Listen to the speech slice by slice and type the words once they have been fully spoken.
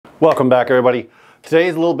Welcome back, everybody.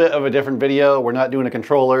 Today's a little bit of a different video. We're not doing a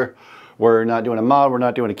controller, we're not doing a mod, we're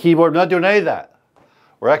not doing a keyboard, we're not doing any of that.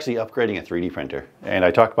 We're actually upgrading a 3D printer. And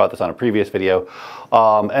I talked about this on a previous video.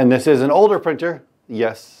 And this is an older printer.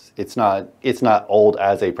 Yes, it's not old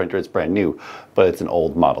as a printer, it's brand new, but it's an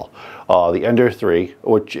old model. The Ender 3,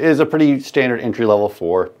 which is a pretty standard entry level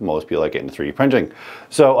for most people that get into 3D printing.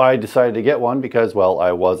 So I decided to get one because, well,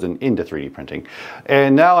 I wasn't into 3D printing.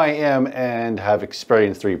 And now I am and have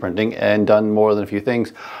experienced 3D printing and done more than a few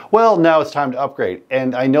things. Well, now it's time to upgrade.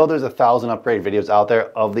 And I know there's 1,000 upgrade videos out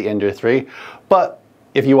there of the Ender 3, but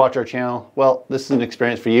if you watch our channel, well, this is an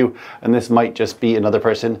experience for you, and this might just be another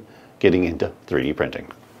person getting into 3D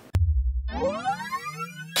printing.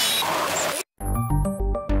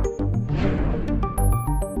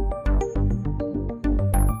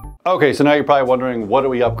 Okay, so now you're probably wondering, what are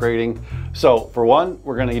we upgrading? So for one,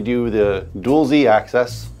 we're going to do the dual Z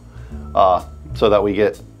axis so that we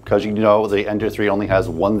get, because you know the Ender 3 only has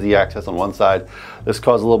one Z axis on one side. This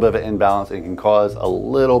causes a little bit of an imbalance and can cause a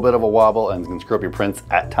little bit of a wobble and can screw up your prints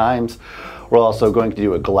at times. We're also going to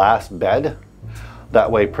do a glass bed. That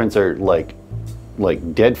way prints are like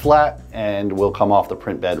dead flat and will come off the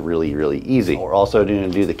print bed really, really easy. We're also going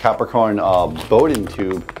to do the Capricorn Bowden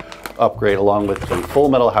tube upgrade along with the full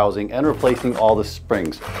metal housing and replacing all the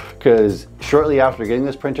springs, because shortly after getting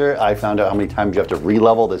this printer I found out how many times you have to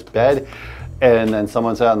re-level this bed, and then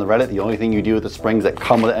someone said on the Reddit the only thing you do with the springs that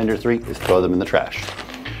come with the Ender 3 is throw them in the trash.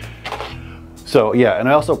 So yeah, and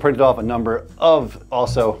I also printed off a number of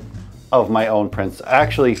my own prints. I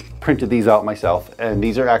actually printed these out myself, and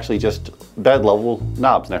these are actually just bed level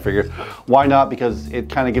knobs, and I figured why not, because it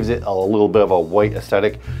kind of gives it a little bit of a white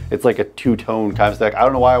aesthetic. It's like a two-tone kind of aesthetic. I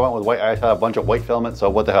don't know why I went with white. I just had a bunch of white filament, so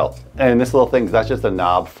what the hell. And this little thing, that's just a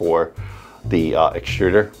knob for the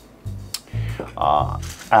extruder.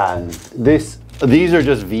 And these are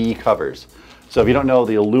just V covers. So if you don't know,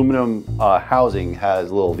 the aluminum housing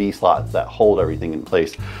has little V slots that hold everything in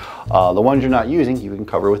place. The ones you're not using, you can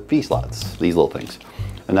cover with V slots, these little things.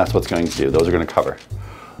 And that's what's going to do. Those are going to cover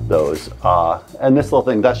those. And this little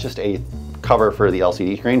thing, that's just a cover for the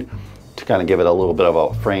LCD screen to kind of give it a little bit of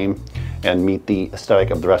a frame and meet the aesthetic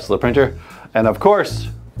of the rest of the printer. And of course,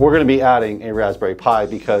 we're going to be adding a Raspberry Pi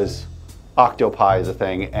because Octopi is a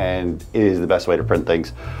thing and it is the best way to print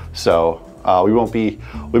things. So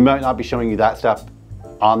we might not be showing you that step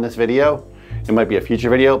on this video. It might be a future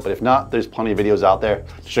video, but if not, there's plenty of videos out there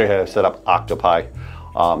to show you how to set up Octopi.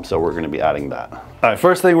 So we're going to be adding that. All right,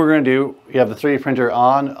 first thing we're going to do, we have the 3D printer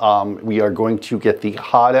on. We are going to get the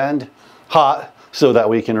hot end hot so that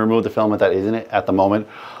we can remove the filament that is in it at the moment.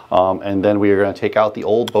 And then we are going to take out the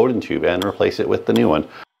old Bowden tube and replace it with the new one.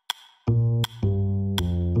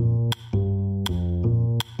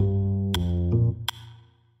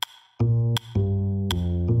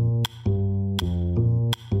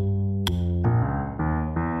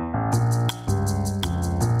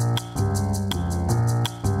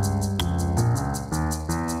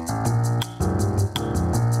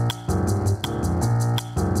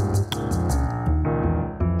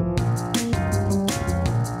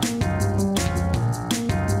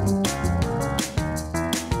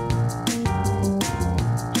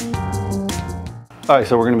 All right,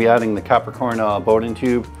 so we're going to be adding the Capricorn Bowden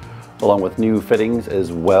tube along with new fittings as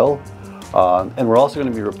well. And we're also going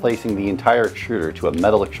to be replacing the entire extruder to a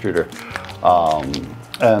metal extruder.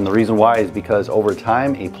 And the reason why is because over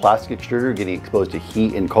time, a plastic extruder getting exposed to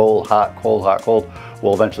heat and cold, hot, cold, hot, cold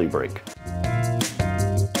will eventually break.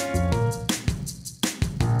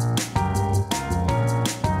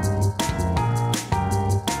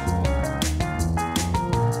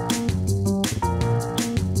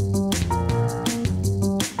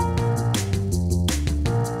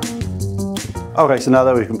 Okay, so now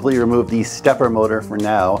that we've completely removed the stepper motor for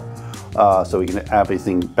now, so we can add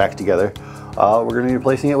everything back together, we're going to be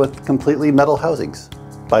replacing it with completely metal housings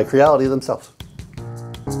by Creality themselves.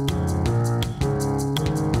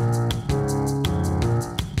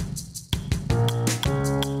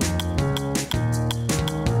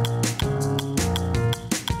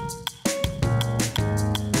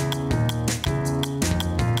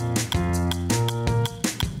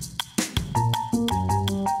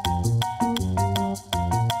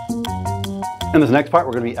 In this next part,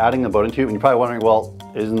 we're going to be adding the Bowden tube, and you're probably wondering, well,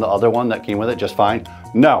 isn't the other one that came with it just fine?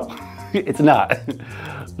 No, it's not.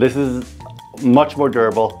 This is much more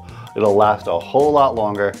durable. It'll last a whole lot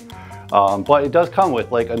longer, but it does come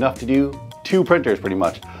with like enough to do 2 printers pretty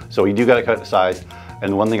much. So you do got to cut it to size.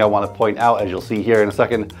 And one thing I want to point out, as you'll see here in a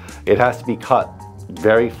second, it has to be cut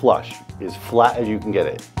very flush, as flat as you can get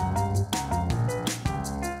it.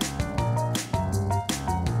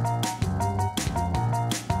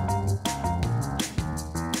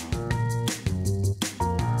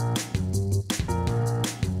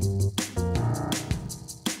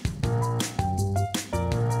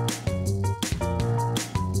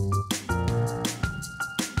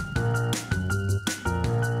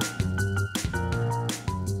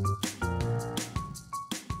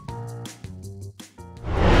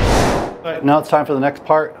 All right, now it's time for the next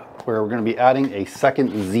part where we're going to be adding a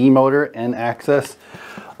second Z motor and axis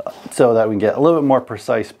so that we can get a little bit more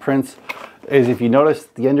precise prints. Is if you notice,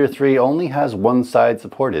 the Ender 3 only has one side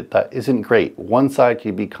supported. That isn't great. One side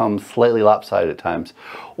could become slightly lopsided at times,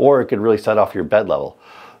 or it could really set off your bed level.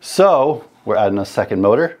 So we're adding a second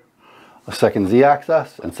motor, a second Z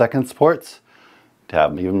axis, and second supports to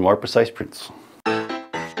have even more precise prints.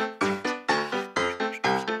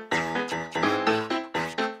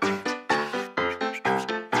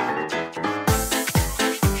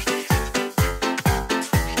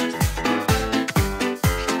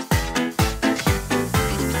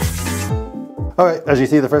 All right, as you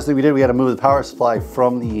see, the first thing we did, we had to move the power supply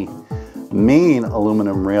from the main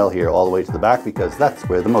aluminum rail here all the way to the back because that's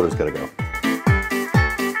where the motor's gonna go.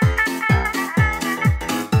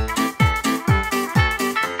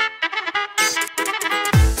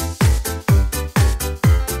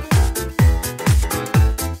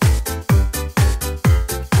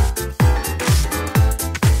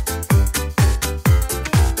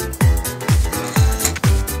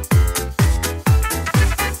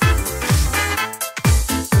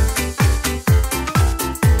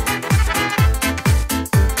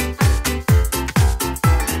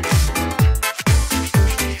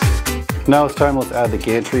 Now it's time, let's add the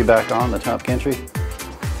gantry back on, the top gantry,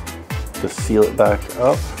 to seal it back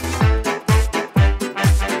up.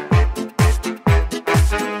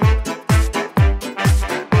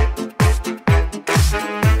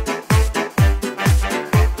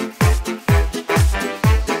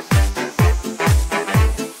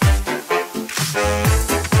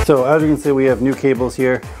 So as you can see, we have new cables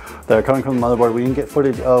here that are coming from the motherboard. We didn't get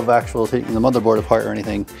footage of actual taking the motherboard apart or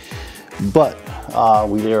anything, but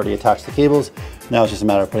we already attached the cables. Now it's just a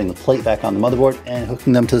matter of putting the plate back on the motherboard and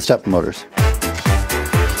hooking them to the stepper motors.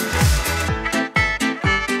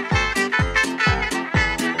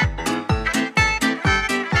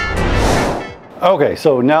 Okay,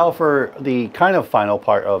 so now for the kind of final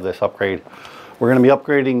part of this upgrade, we're going to be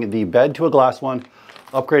upgrading the bed to a glass one,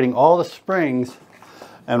 upgrading all the springs,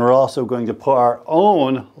 and we're also going to put our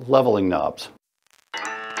own leveling knobs.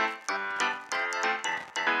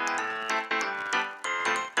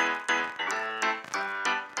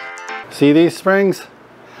 See these springs?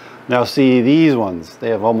 Now see these ones, they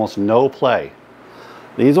have almost no play.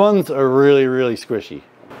 These ones are really, really squishy.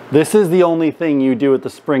 This is the only thing you do with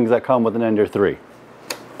the springs that come with an Ender 3.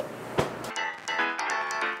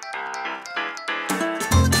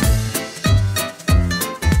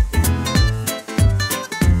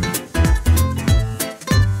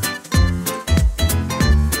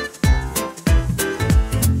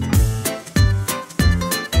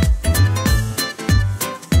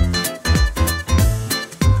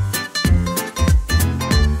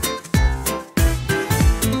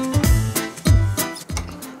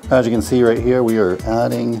 As you can see right here, we are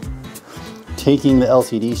taking the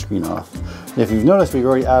LCD screen off. And if you've noticed, we've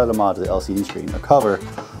already added a mod to the LCD screen, a cover,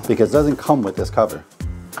 because it doesn't come with this cover.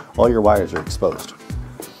 All your wires are exposed.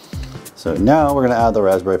 So now we're going to add the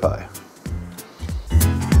Raspberry Pi.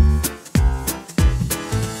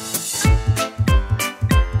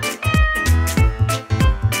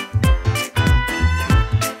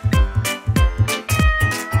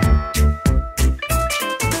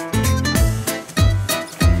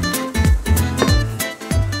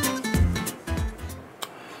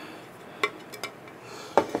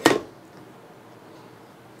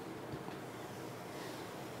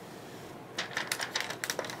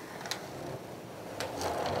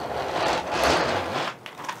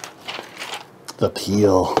 The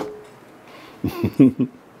peel.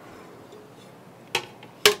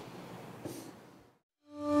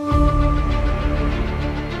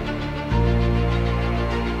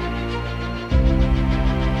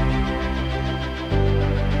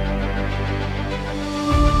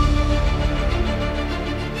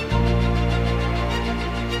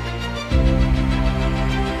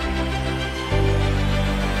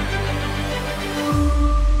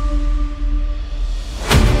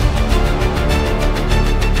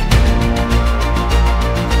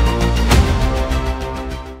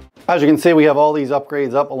 As you can see, we have all these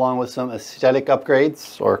upgrades up along with some aesthetic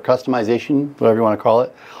upgrades or customization, whatever you want to call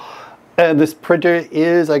it. And this printer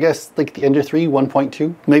is, I guess, like the Ender 3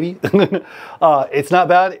 1.2, maybe. It's not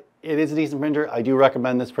bad. It is a decent printer. I do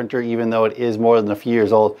recommend this printer, even though it is more than a few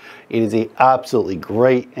years old. It is a absolutely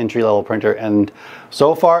great entry-level printer, and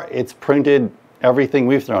so far it's printed everything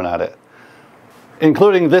we've thrown at it,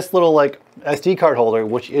 including this little like SD card holder,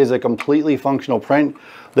 which is a completely functional print.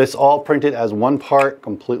 This all printed as one part,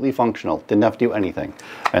 completely functional. Didn't have to do anything,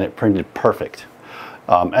 and it printed perfect.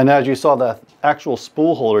 And as you saw, the actual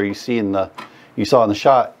spool holder you see you saw in the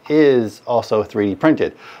shot is also 3D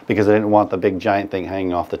printed because I didn't want the big giant thing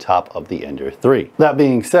hanging off the top of the Ender 3. That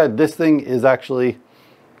being said, this thing is actually,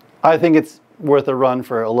 I think it's worth a run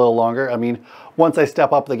for a little longer. I mean, once I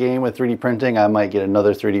step up the game with 3D printing, I might get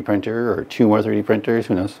another 3D printer or 2 more 3D printers,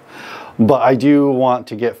 who knows. But I do want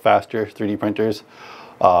to get faster 3D printers.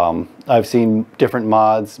 I've seen different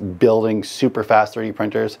mods building super fast 3D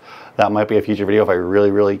printers. That might be a future video if I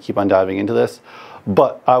really keep on diving into this.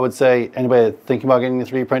 But I would say anybody thinking about getting the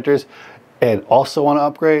 3D printers and also want to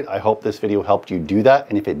upgrade, I hope this video helped you do that.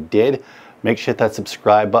 And if it did, make sure to hit that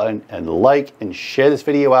subscribe button and like and share this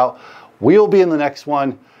video out. We'll be in the next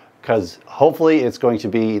one because hopefully it's going to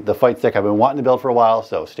be the fight stick I've been wanting to build for a while.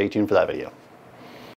 So stay tuned for that video.